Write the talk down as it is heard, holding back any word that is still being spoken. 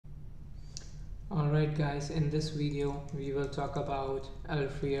Alright guys, in this video we will talk about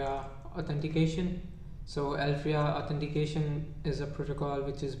Alphria authentication. So Alphria authentication is a protocol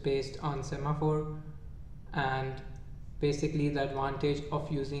which is based on Semaphore, and basically the advantage of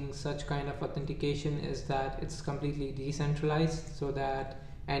using such kind of authentication is that it's completely decentralized, so that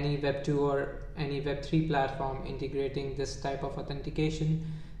any Web2 or any Web3 platform integrating this type of authentication,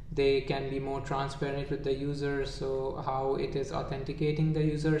 they can be more transparent with the users, so how it is authenticating the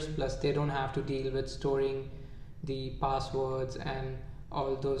users, plus they don't have to deal with storing the passwords and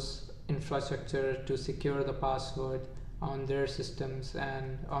all those infrastructure to secure the password on their systems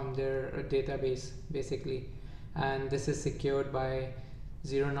and on their database basically. And this is secured by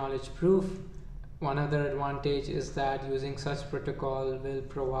zero knowledge proof. One other advantage is that using such protocol will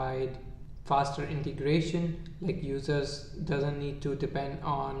provide faster integration, like users doesn't need to depend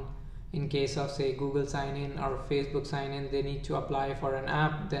on, in case of say Google sign in or Facebook sign in, they need to apply for an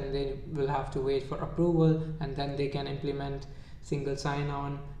app, then they will have to wait for approval, and then they can implement single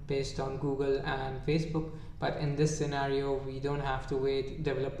sign-on based on Google and Facebook. But in this scenario we don't have to wait.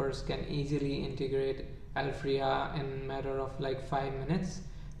 Developers can easily integrate Alphria in a matter of like 5 minutes,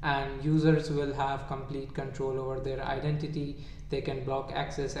 and users will have complete control over their identity. They can block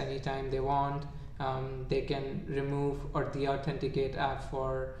access anytime they want. They can remove or de-authenticate app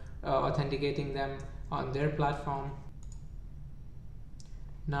for authenticating them on their platform.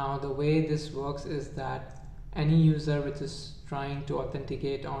 Now the way this works is that any user which is trying to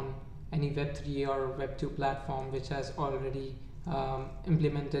authenticate on any Web3 or Web2 platform which has already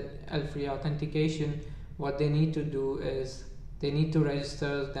implemented Alphria authentication, what they need to do is they need to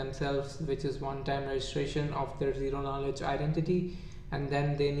register themselves, which is one-time registration of their zero knowledge identity, and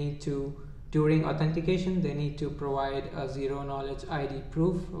then they need to, during authentication, they need to provide a zero knowledge ID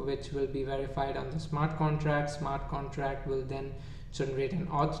proof which will be verified on the smart contract. Smart contract will then generate an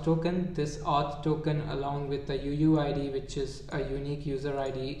auth token. This auth token along with the UUID, which is a unique user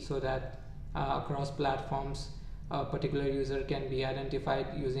ID, so that across platforms a particular user can be identified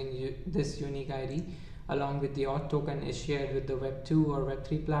using this unique ID, along with the auth token is shared with the Web2 or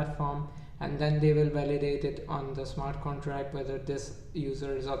Web3 platform, and then they will validate it on the smart contract whether this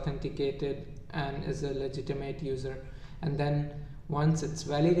user is authenticated and is a legitimate user. And then once it's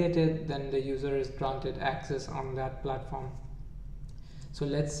validated, then the user is granted access on that platform. So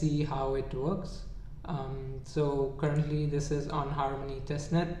let's see how it works. So currently this is on Harmony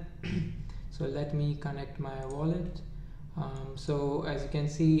testnet. So let me connect my wallet. So as you can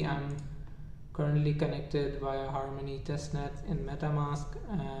see, I'm currently connected via Harmony testnet in MetaMask,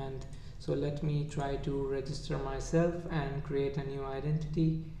 and so let me try to register myself and create a new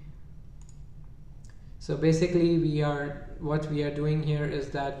identity. So basically what we are doing here is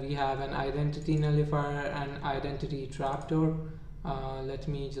that we have an identity nullifier and identity trapdoor. Let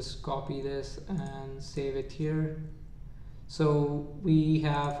me just copy this and save it here. So we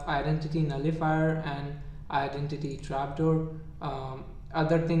have identity nullifier and identity trapdoor.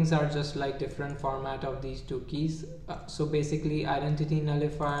 Other things are just like different format of these two keys. So basically identity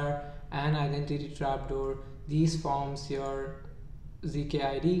nullifier and identity trapdoor, these forms your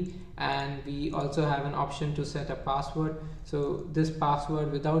zkID, and we also have an option to set a password. So this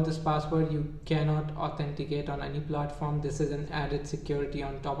password, without this password you cannot authenticate on any platform. This is an added security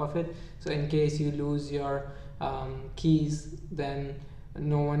on top of it, so in case you lose your keys, then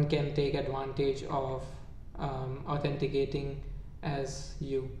no one can take advantage of authenticating as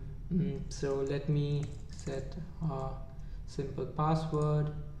you. So let me set a simple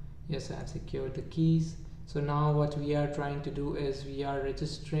password. Yes, I have secured the keys. So now what we are trying to do is we are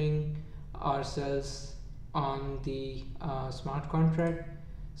registering ourselves on the smart contract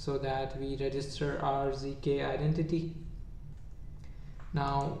so that we register our zk identity.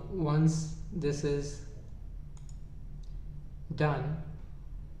 Now once this is done,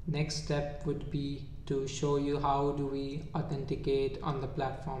 next step would be to show you how do we authenticate on the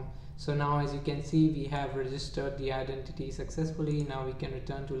platform. So now as you can see, we have registered the identity successfully. Now we can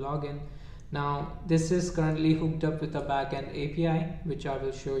return to login. Now this is currently hooked up with a backend API, which I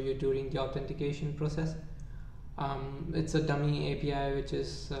will show you during the authentication process. It's a dummy API which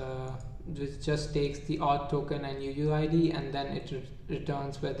just takes the auth token and UUID, and then it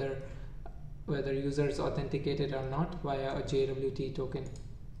returns whether user is authenticated or not via a JWT token.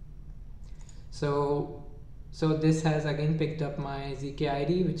 So this has again picked up my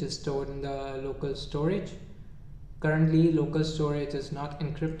zkID, which is stored in the local storage. Currently local storage is not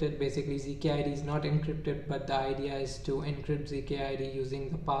encrypted. Basically zkID is not encrypted, but the idea is to encrypt zkID using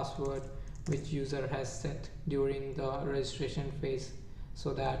the password which user has set during the registration phase,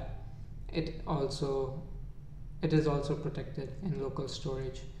 so that it is also protected in local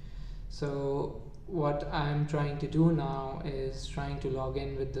storage. So what I'm trying to do now is trying to log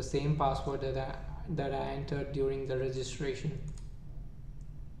in with the same password that I entered during the registration.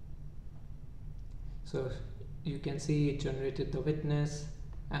 So you can see it generated the witness,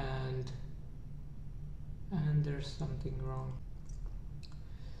 and there's something wrong.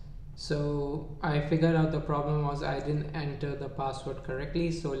 So I figured out the problem was I didn't enter the password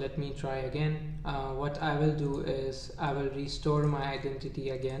correctly, so let me try again. What I will do is I will restore my identity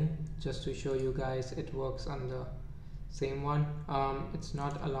again, just to show you guys it works on the same one. It's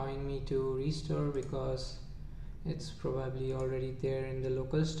not allowing me to restore because it's probably already there in the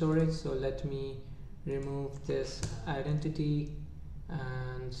local storage. So let me remove this identity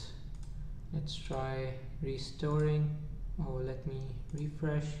and let's try restoring. Oh, let me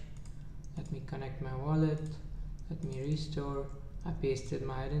refresh. Let me connect my wallet. Let me restore. I pasted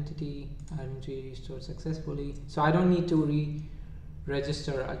my identity restored successfully. So I don't need to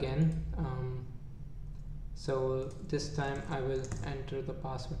re-register again. So this time I will enter the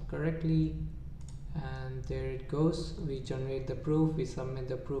password correctly, and there it goes. We generate the proof, we submit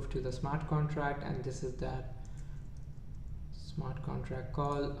the proof to the smart contract, and this is that smart contract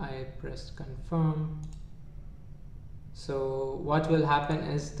call. I pressed confirm. So what will happen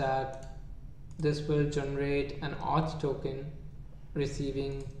is that this will generate an auth token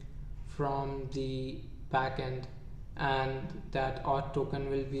receiving from the backend, and that auth token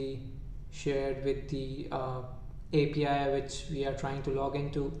will be shared with the API which we are trying to log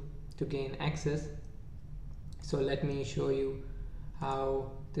into to gain access. So let me show you how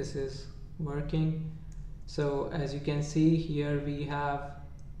this is working. So as you can see here, we have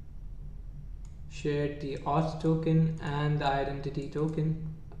shared the auth token and the identity token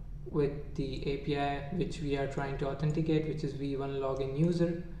with the API which we are trying to authenticate, which is V1 login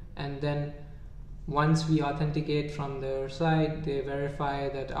user. And then once we authenticate from their side, they verify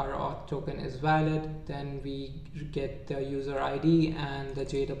that our auth token is valid, then we get the user ID and the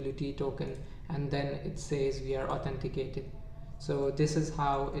JWT token, and then it says we are authenticated. So this is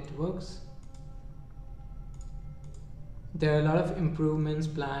how it works. There are a lot of improvements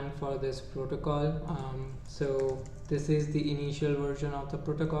planned for this protocol. So this is the initial version of the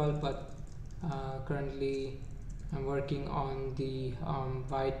protocol, but currently I'm working on the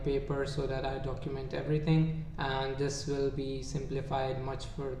white paper so that I document everything, and this will be simplified much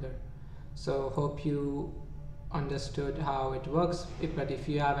further. So hope you understood how it works. But if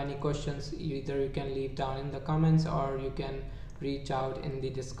you have any questions, either you can leave down in the comments or you can reach out in the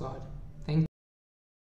Discord.